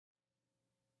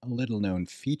A little-known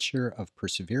feature of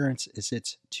Perseverance is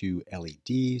its two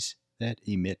LEDs that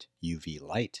emit UV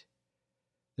light.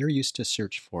 They're used to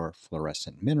search for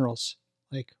fluorescent minerals,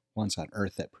 like ones on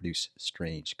Earth that produce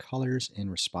strange colors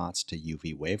in response to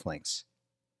UV wavelengths.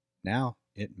 Now,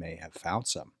 it may have found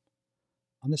some.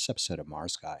 On this episode of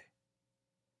Mars Guy,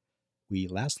 we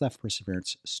last left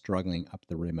Perseverance struggling up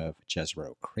the rim of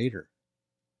Jezero crater.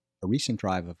 A recent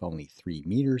drive of only 3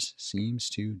 meters seems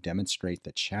to demonstrate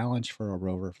the challenge for a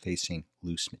rover facing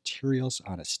loose materials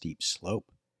on a steep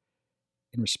slope.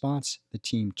 In response, the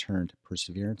team turned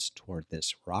Perseverance toward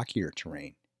this rockier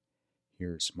terrain.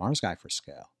 Here's Mars Guy for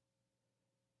scale.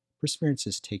 Perseverance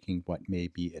is taking what may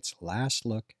be its last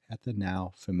look at the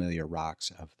now familiar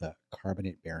rocks of the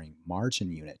carbonate-bearing margin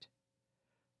unit.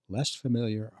 Less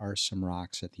familiar are some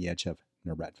rocks at the edge of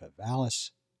Neretva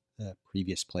Vallis, the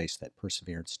previous place that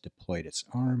Perseverance deployed its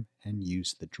arm and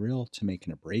used the drill to make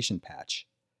an abrasion patch.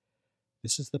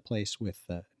 This is the place with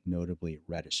the notably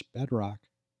reddish bedrock,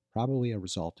 probably a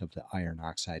result of the iron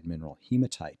oxide mineral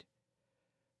hematite.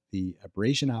 The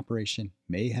abrasion operation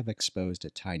may have exposed a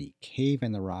tiny cave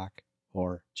in the rock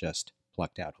or just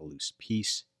plucked out a loose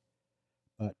piece.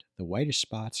 But the whitish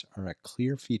spots are a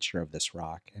clear feature of this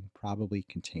rock and probably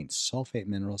contain sulfate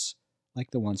minerals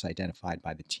like the ones identified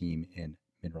by the team in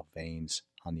mineral veins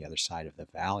on the other side of the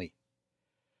valley.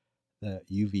 The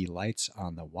UV lights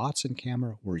on the Watson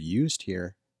camera were used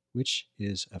here, which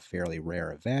is a fairly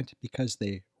rare event because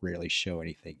they rarely show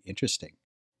anything interesting.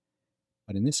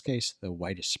 But in this case, the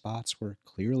whitish spots were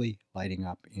clearly lighting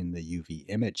up in the UV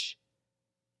image.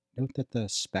 Note that the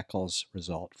speckles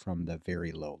result from the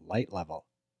very low light level.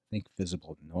 Think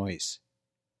visible noise.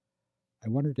 I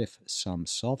wondered if some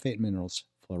sulfate minerals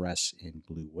fluoresce in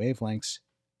blue wavelengths,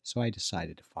 so I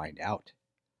decided to find out.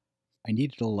 I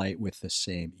needed a light with the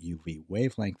same UV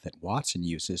wavelength that Watson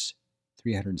uses,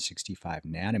 365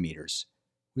 nanometers,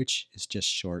 which is just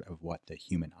short of what the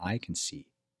human eye can see.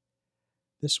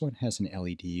 This one has an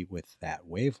LED with that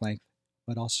wavelength,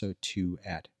 but also two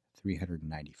at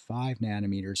 395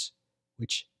 nanometers,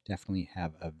 which definitely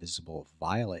have a visible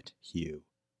violet hue,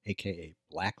 aka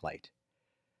black light.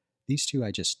 These two I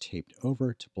just taped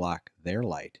over to block their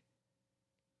light.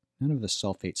 None of the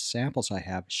sulfate samples I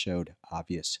have showed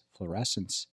obvious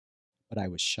fluorescence, but I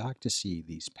was shocked to see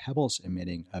these pebbles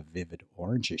emitting a vivid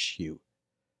orangish hue.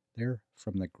 They're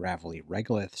from the gravelly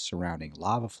regolith surrounding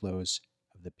lava flows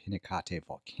of the Pinacate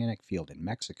volcanic field in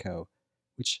Mexico,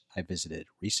 which I visited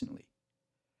recently.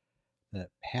 The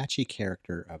patchy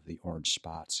character of the orange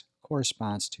spots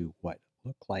corresponds to what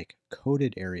look like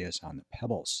coated areas on the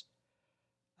pebbles.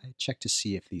 I checked to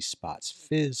see if these spots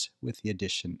fizz with the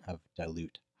addition of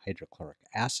dilute hydrochloric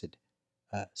acid,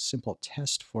 a simple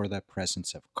test for the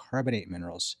presence of carbonate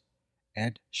minerals,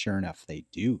 and sure enough they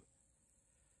do.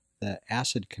 The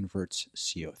acid converts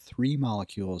CO3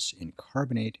 molecules in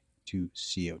carbonate to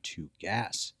CO2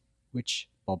 gas, which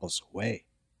bubbles away.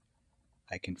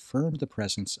 I confirmed the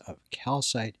presence of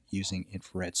calcite using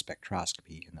infrared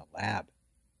spectroscopy in the lab.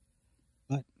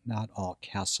 But not all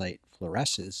calcite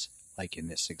fluoresces, like in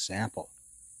this example.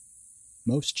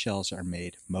 Most shells are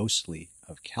made mostly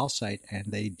of calcite,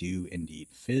 and they do indeed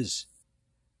fizz.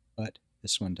 But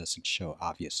this one doesn't show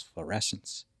obvious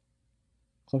fluorescence.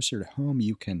 Closer to home,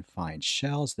 you can find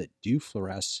shells that do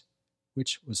fluoresce,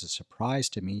 which was a surprise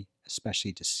to me,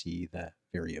 especially to see the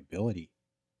variability.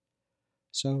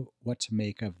 So, what to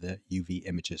make of the UV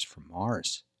images from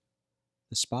Mars?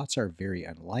 The spots are very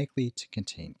unlikely to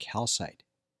contain calcite.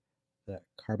 The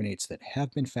carbonates that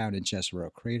have been found in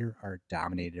Jezero crater are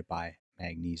dominated by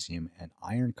magnesium and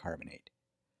iron carbonate,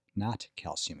 not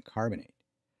calcium carbonate.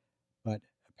 But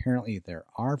apparently there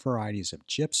are varieties of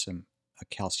gypsum, a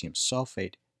calcium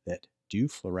sulfate, that do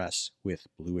fluoresce with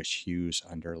bluish hues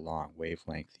under long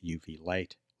wavelength UV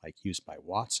light like used by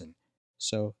Watson,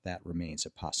 so that remains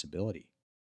a possibility.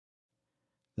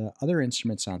 The other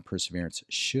instruments on Perseverance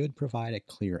should provide a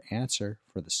clear answer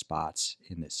for the spots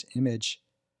in this image,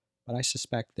 but I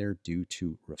suspect they're due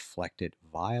to reflected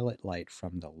violet light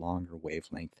from the longer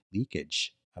wavelength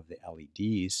leakage of the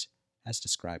LEDs, as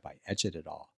described by Edgett et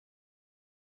al.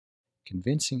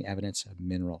 Convincing evidence of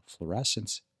mineral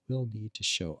fluorescence will need to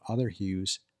show other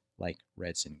hues like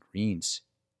reds and greens.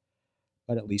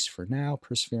 But at least for now,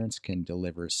 Perseverance can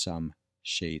deliver some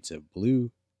shades of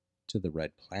blue to the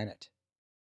red planet.